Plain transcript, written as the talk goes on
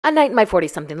A night in my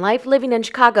 40-something life living in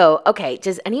Chicago. Okay,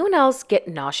 does anyone else get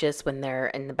nauseous when they're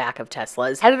in the back of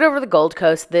Teslas? Headed over to the Gold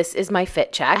Coast. This is my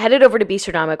fit check. I headed over to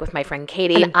Bistronomic with my friend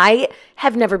Katie, and I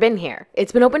have never been here.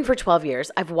 It's been open for 12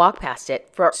 years. I've walked past it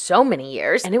for so many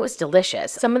years, and it was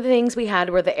delicious. Some of the things we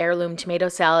had were the heirloom tomato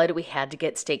salad. We had to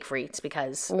get steak frites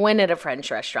because we went at a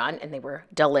French restaurant, and they were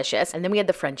delicious. And then we had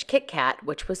the French Kit Kat,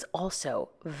 which was also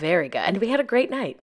very good. And we had a great night.